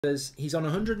He's on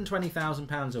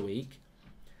 £120,000 a week.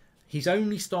 He's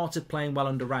only started playing well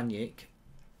under Ranić.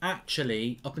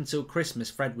 Actually, up until Christmas,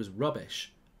 Fred was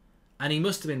rubbish. And he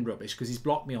must have been rubbish because he's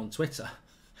blocked me on Twitter.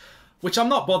 Which I'm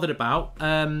not bothered about.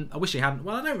 I wish he hadn't.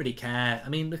 Well, I don't really care. I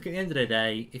mean, look, at the end of the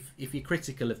day, if you're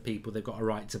critical of people, they've got a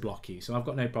right to block you. So I've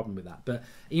got no problem with that. But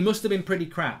he must have been pretty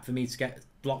crap for me to get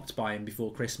blocked by him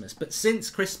before Christmas. But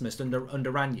since Christmas under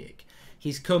Ranić,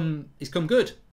 he's come good.